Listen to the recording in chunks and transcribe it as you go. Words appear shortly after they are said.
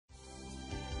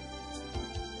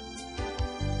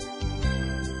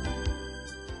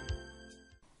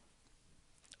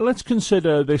let's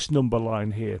consider this number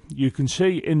line here. You can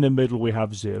see in the middle we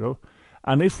have 0,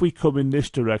 and if we come in this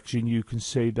direction you can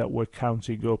see that we're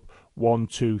counting up 1,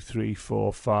 2, 3,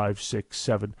 4, 5, 6,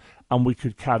 7, and we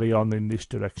could carry on in this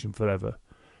direction forever.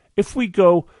 If we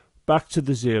go back to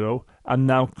the 0 and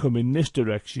now come in this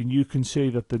direction, you can see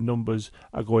that the numbers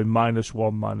are going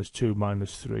 -1, -2,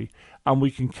 -3, and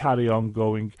we can carry on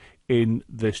going in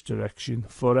this direction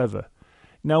forever.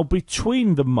 Now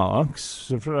between the marks,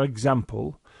 so for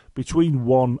example, between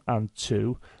 1 and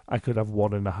 2, I could have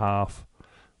 1.5,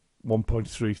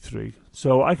 1.33.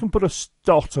 So I can put a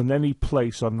dot on any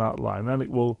place on that line and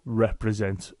it will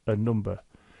represent a number.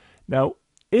 Now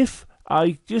if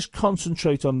I just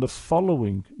concentrate on the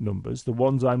following numbers, the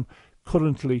ones I'm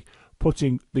currently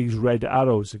putting these red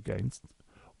arrows against,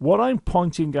 what I'm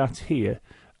pointing at here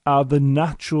are the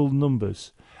natural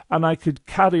numbers. And I could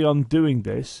carry on doing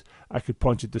this. I could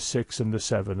point at the 6 and the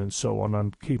 7 and so on,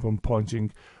 and keep on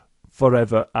pointing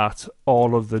forever at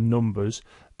all of the numbers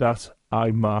that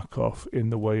I mark off in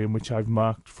the way in which I've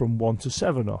marked from 1 to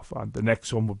 7 off. And the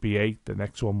next one would be 8, the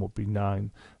next one would be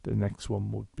 9, the next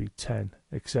one would be 10,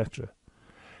 etc.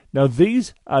 Now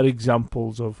these are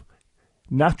examples of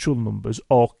natural numbers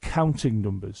or counting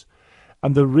numbers.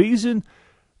 And the reason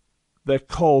they're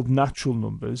called natural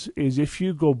numbers is if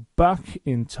you go back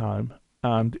in time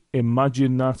and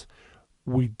imagine that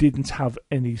we didn't have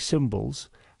any symbols,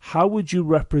 how would you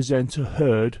represent a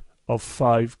herd of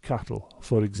 5 cattle,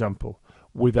 for example,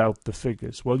 without the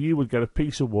figures? Well, you would get a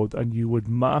piece of wood and you would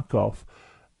mark off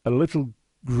a little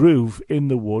groove in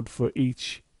the wood for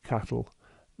each cattle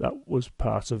that was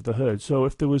part of the herd. So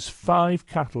if there was 5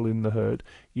 cattle in the herd,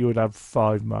 you would have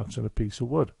 5 marks on a piece of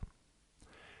wood.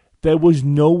 There was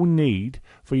no need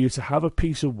for you to have a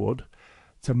piece of wood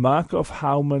to mark off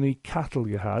how many cattle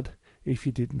you had if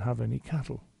you didn't have any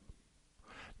cattle.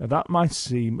 Now that might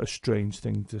seem a strange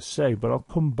thing to say, but I'll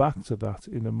come back to that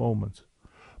in a moment.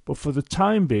 But for the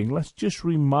time being, let's just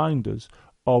remind us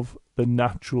of the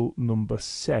natural number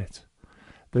set.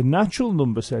 The natural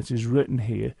number set is written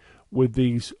here with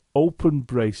these open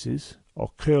braces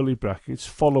or curly brackets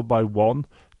followed by 1,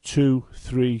 2,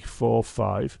 3, 4,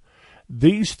 5.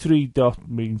 These 3 dots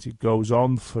means it goes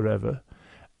on forever,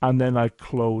 and then I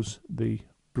close the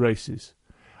braces.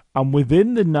 And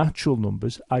within the natural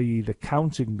numbers, i.e. the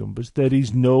counting numbers, there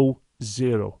is no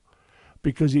 0,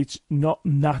 because it's not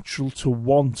natural to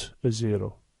want a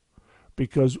 0,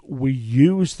 because we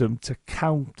use them to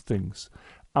count things,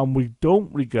 and we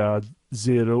don't regard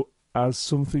 0 as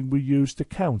something we use to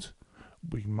count.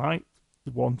 We might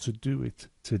want to do it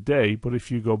today, but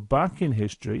if you go back in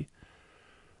history,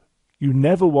 you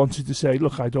never wanted to say,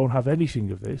 look, I don't have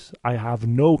anything of this, I have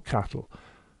no cattle.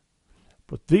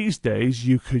 But these days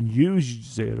you can use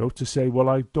 0 to say, well,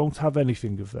 I don't have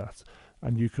anything of that,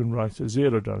 and you can write a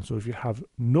 0 down. So if you have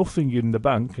nothing in the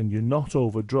bank and you're not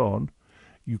overdrawn,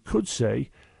 you could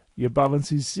say your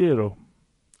balance is 0,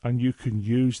 and you can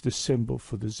use the symbol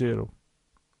for the 0.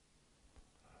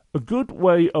 A good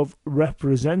way of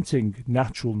representing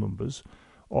natural numbers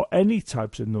or any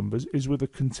types of numbers is with a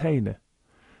container.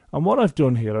 And what I've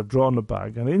done here, I've drawn a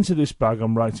bag, and into this bag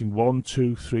I'm writing 1,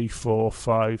 2, 3, 4,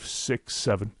 5, 6,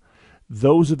 7.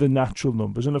 Those are the natural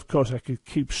numbers, and of course I could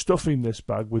keep stuffing this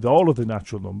bag with all of the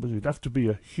natural numbers. It'd have to be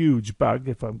a huge bag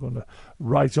if I'm going to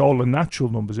write all the natural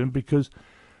numbers in, because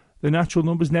the natural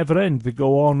numbers never end. They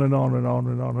go on and on and on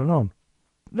and on and on.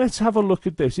 Let's have a look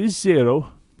at this. Is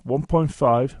 0,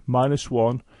 1.5,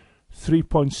 -1,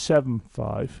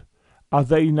 3.75, are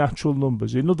they natural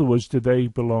numbers? In other words, do they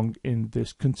belong in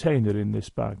this container, in this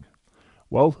bag?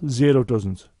 Well, 0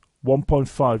 doesn't,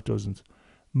 1.5 doesn't,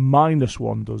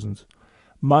 -1 doesn't,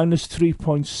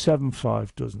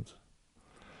 -3.75 doesn't.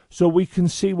 So we can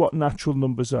see what natural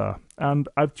numbers are. And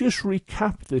I've just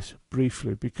recapped this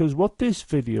briefly, because what this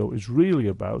video is really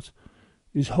about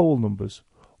is whole numbers.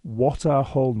 What are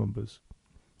whole numbers?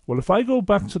 Well, if I go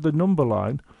back to the number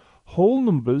line, whole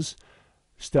numbers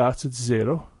start at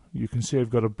 0. You can see I've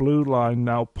got a blue line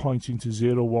now pointing to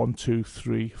 0, 1, 2,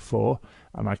 3, 4,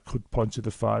 and I could point to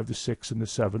the 5, the 6, and the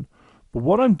 7. But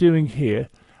what I'm doing here,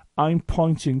 I'm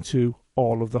pointing to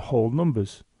all of the whole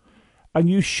numbers. And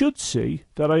you should see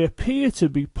that I appear to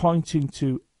be pointing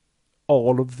to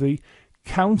all of the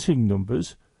counting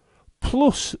numbers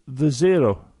plus the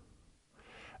 0.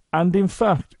 And in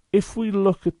fact, if we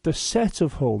look at the set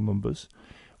of whole numbers,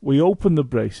 we open the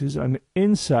braces and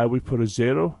inside we put a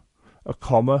 0, a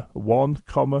comma, a 1,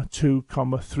 comma, 2,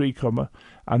 comma, 3, comma,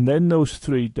 and then those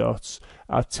 3 dots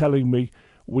are telling me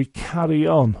we carry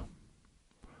on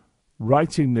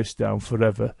writing this down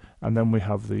forever, and then we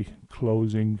have the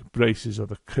closing braces or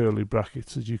the curly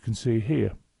brackets, as you can see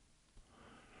here.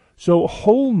 So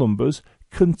whole numbers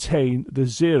contain the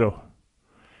zero.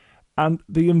 And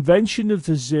the invention of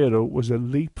the zero was a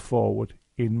leap forward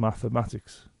in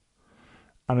mathematics,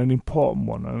 and an important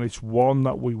one, and it's one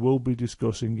that we will be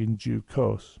discussing in due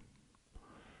course.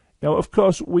 Now, of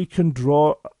course, we can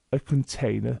draw a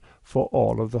container for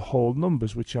all of the whole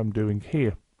numbers, which I'm doing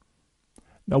here.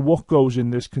 Now, what goes in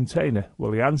this container?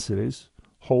 Well, the answer is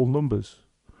whole numbers.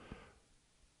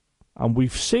 And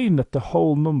we've seen that the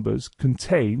whole numbers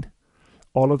contain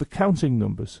all of the counting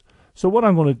numbers. So what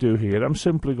I'm going to do here, I'm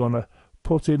simply going to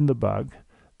put in the bag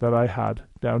that I had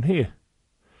down here.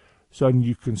 So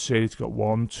you can see it's got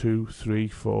 1, 2, 3,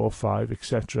 4, 5,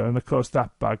 etc. And of course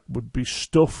that bag would be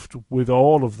stuffed with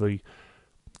all of the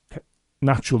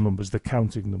natural numbers, the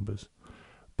counting numbers.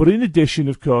 But in addition,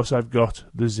 of course, I've got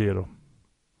the zero.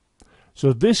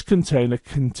 So this container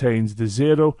contains the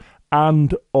zero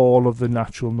and all of the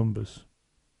natural numbers.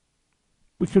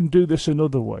 We can do this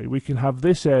another way. We can have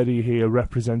this area here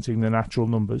representing the natural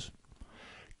numbers,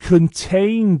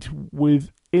 contained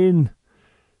within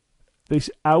this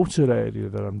outer area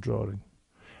that I'm drawing.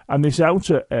 And this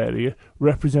outer area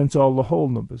represents all the whole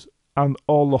numbers. And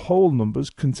all the whole numbers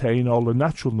contain all the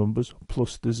natural numbers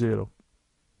plus the zero.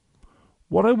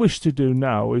 What I wish to do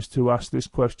now is to ask this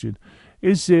question.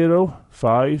 Is 0,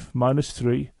 5, minus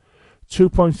 3,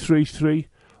 2.33,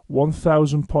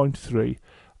 1000.3,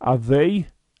 are they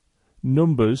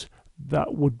numbers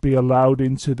that would be allowed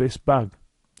into this bag?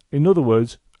 In other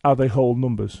words, are they whole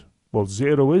numbers? Well,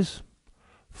 0 is,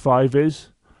 5 is,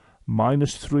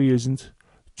 minus 3 isn't,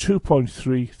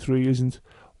 2.33 isn't,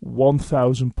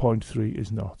 1000.3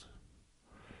 is not.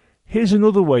 Here's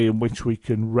another way in which we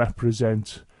can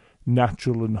represent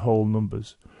natural and whole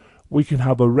numbers. We can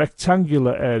have a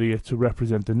rectangular area to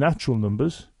represent the natural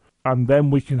numbers, and then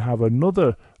we can have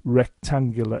another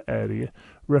rectangular area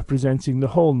representing the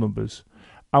whole numbers,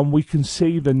 and we can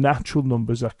see the natural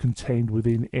numbers are contained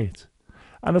within it.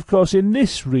 And of course, in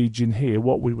this region here,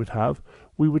 what we would have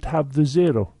the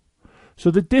zero. So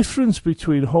the difference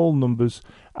between whole numbers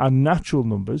and natural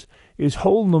numbers is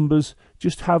whole numbers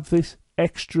just have this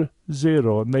extra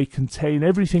zero, and they contain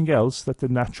everything else that the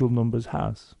natural numbers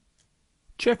has.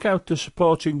 Check out the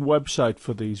supporting website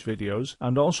for these videos,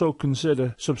 and also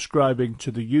consider subscribing to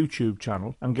the YouTube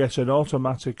channel and get an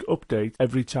automatic update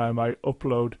every time I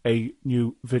upload a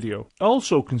new video.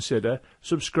 Also consider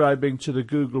subscribing to the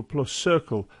Google Plus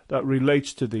circle that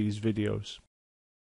relates to these videos.